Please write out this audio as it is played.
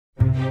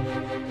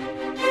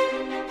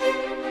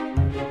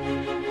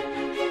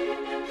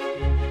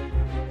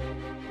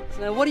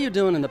Now, what are you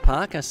doing in the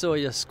park? I saw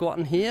you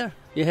squatting here.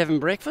 You having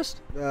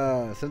breakfast?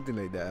 Something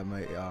like that.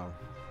 My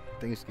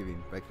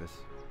Thanksgiving breakfast.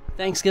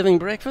 Thanksgiving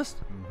breakfast?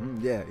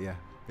 Yeah,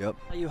 yep.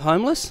 Are you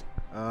homeless?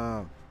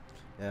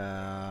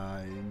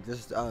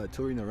 Just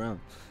touring around.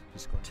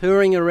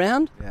 Touring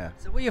around? Yeah.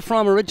 So where you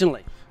from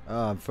originally?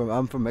 I'm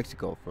from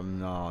Mexico, from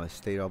the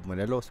state of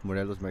Morelos,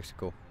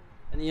 Mexico.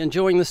 And are you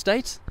enjoying the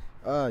States?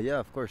 Yeah,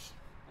 of course.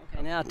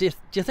 Okay, now, do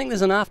you think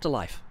there's an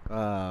afterlife?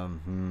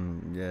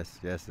 Yes,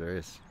 there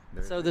is.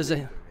 So there's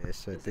a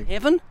Yes, I there's a think.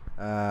 heaven?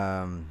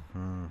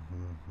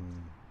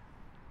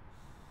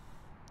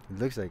 It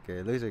looks like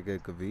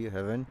it could be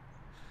heaven.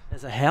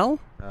 There's a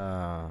hell?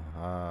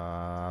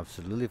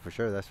 Absolutely, for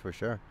sure. That's for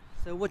sure.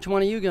 So which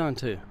one are you going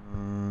to?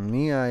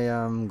 Me, I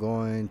am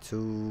going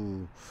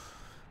to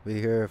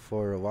be here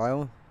for a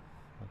while.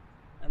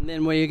 And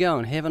then where you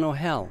going, heaven or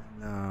hell?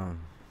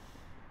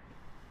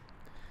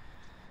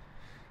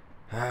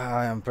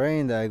 I am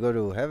praying that I go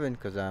to heaven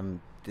because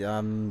I'm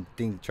trying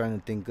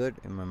to think good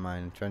in my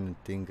mind, trying to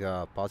think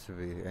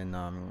positively, and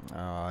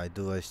I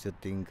still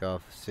think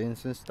of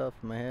sins and stuff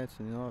in my head,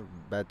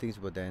 bad things.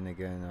 But then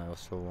again, I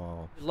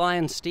also Lie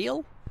and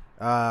steal?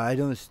 I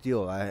don't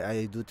steal.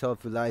 I do tell a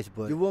few lies,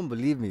 but you won't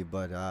believe me.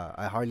 But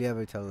I hardly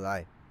ever tell a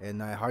lie,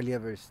 and I hardly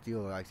ever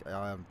steal.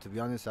 To be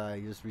honest, I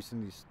just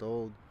recently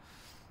stole.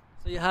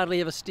 So you hardly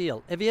ever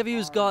steal. Have you ever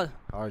used God?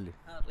 Hardly.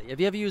 Hardly. Have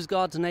you ever used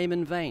God's name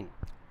in vain?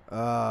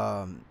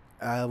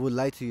 I would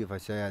lie to you if I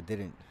say I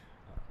didn't.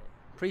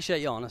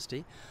 Appreciate your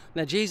honesty.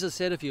 Now, Jesus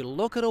said if you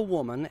look at a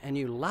woman and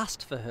you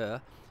lust for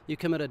her, you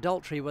commit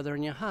adultery with her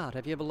in your heart.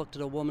 Have you ever looked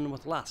at a woman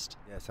with lust?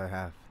 Yes, I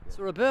have.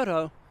 So,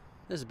 Roberto,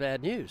 this is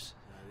bad news.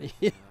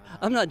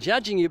 I'm not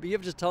judging you, but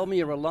you've just told me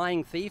you're a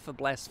lying thief, a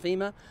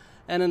blasphemer,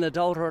 and an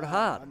adulterer at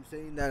heart. I'm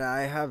saying that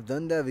I have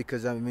done that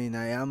because, I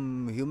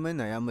am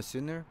human. I am a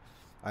sinner.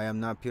 I am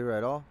not pure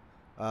at all.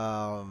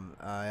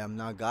 I am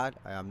not God.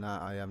 I am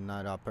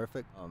not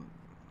perfect.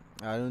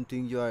 I don't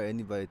think you are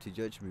anybody to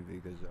judge me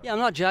because... Yeah, I'm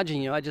not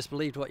judging you. I just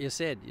believed what you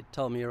said. You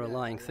told me you're a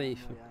lying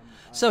thief.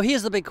 So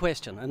here's the big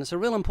question, and it's a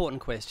real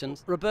important question.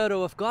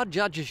 Roberto, if God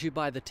judges you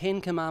by the 10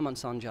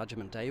 Commandments on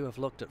Judgment Day, we've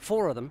looked at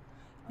 4 of them,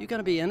 you're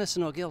going to be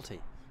innocent or guilty?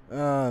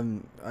 I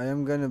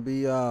am going to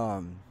be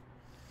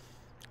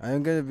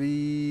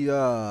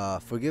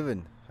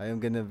forgiven. I am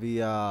going to be...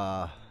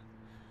 That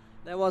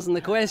wasn't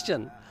the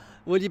question.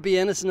 Would you be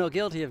innocent or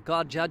guilty if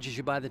God judges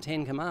you by the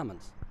 10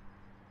 Commandments?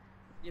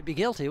 You'd be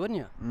guilty, wouldn't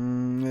you?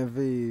 If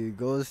he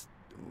goes,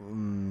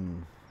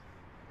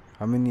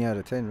 how many out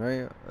of 10,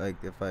 right? Like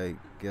if I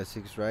get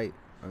 6 right.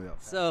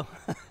 So,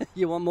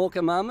 you want more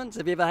commandments?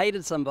 Have you ever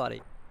hated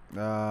somebody?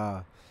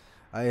 I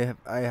have.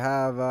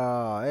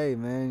 Hey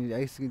man,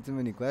 you're asking too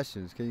many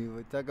questions. Can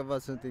you talk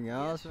about something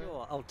else? Yeah,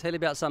 sure. I'll tell you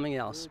about something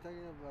else. We're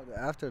talking about the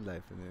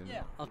afterlife, and then.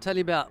 Yeah,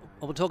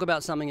 we'll talk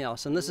about something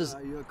else. And this is.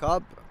 Are you a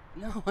cop?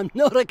 No, I'm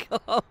not a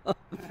cop.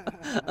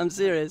 I'm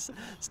serious.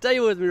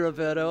 Stay with me,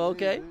 Roberto.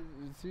 Okay. Cops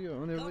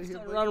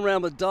don't run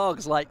around with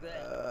dogs like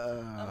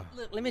that.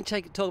 Let me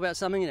talk about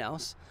something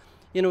else.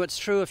 You know, it's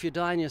true, if you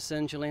die in your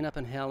sins, you'll end up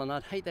in hell, and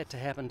I'd hate that to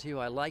happen to you.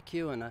 I like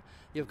you, and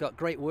you've got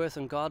great worth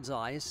in God's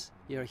eyes.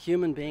 You're a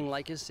human being,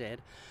 like you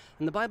said.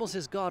 And the Bible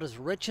says God is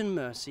rich in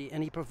mercy,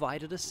 and He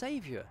provided a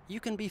Savior. You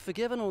can be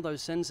forgiven all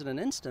those sins in an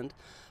instant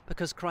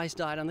because Christ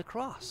died on the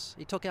cross.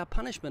 He took our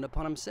punishment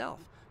upon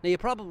Himself. Now, you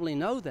probably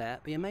know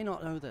that, but you may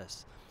not know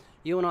this.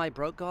 You and I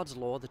broke God's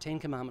law. The 10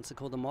 Commandments are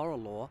called the moral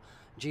law.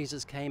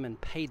 Jesus came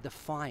and paid the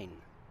fine.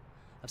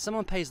 If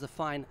someone pays the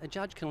fine, a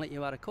judge can let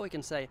you out of court. He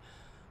can say,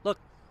 look,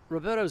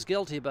 Roberto's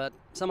guilty, but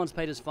someone's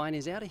paid his fine,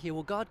 he's out of here.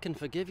 Well, God can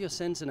forgive your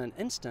sins in an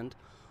instant,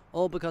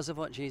 all because of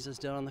what Jesus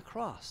did on the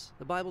cross.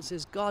 The Bible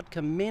says God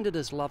commended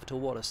His love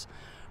toward us,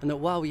 and that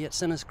while we yet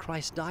sinners,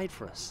 Christ died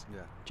for us.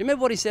 Yeah. Do you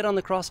remember what He said on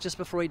the cross just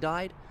before He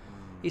died?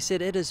 He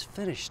said, it is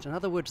finished. In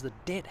other words, the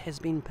debt has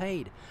been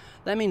paid.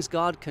 That means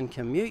God can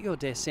commute your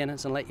death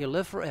sentence and let you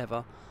live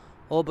forever,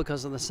 all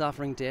because of the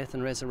suffering, death,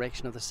 and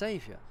resurrection of the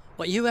Savior.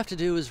 What you have to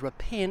do is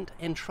repent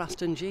and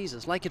trust in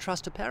Jesus, like you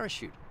trust a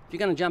parachute. If you're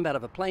going to jump out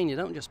of a plane, you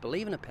don't just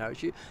believe in a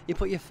parachute, you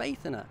put your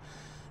faith in it.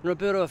 And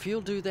Roberto, if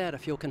you'll do that,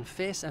 if you'll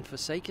confess and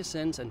forsake your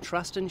sins and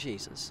trust in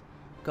Jesus,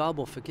 God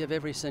will forgive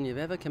every sin you've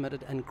ever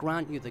committed and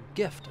grant you the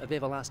gift of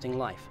everlasting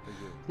life.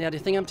 Now, do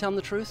you think I'm telling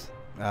the truth?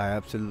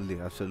 Absolutely.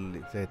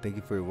 Thank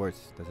you for your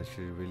words. That's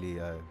actually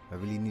really, I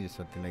really needed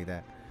something like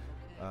that.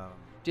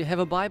 Do you have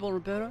a Bible,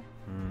 Roberto?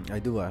 I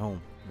do at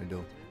home. I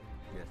do.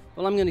 Yes.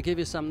 Well, I'm going to give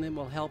you something that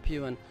will help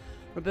you. And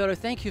Roberto,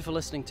 thank you for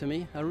listening to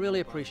me. I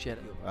really appreciate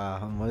it.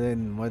 More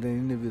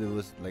than interview, it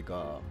was like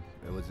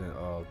it was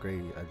a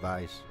great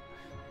advice.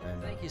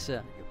 And thank you,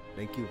 sir.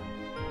 Thank you.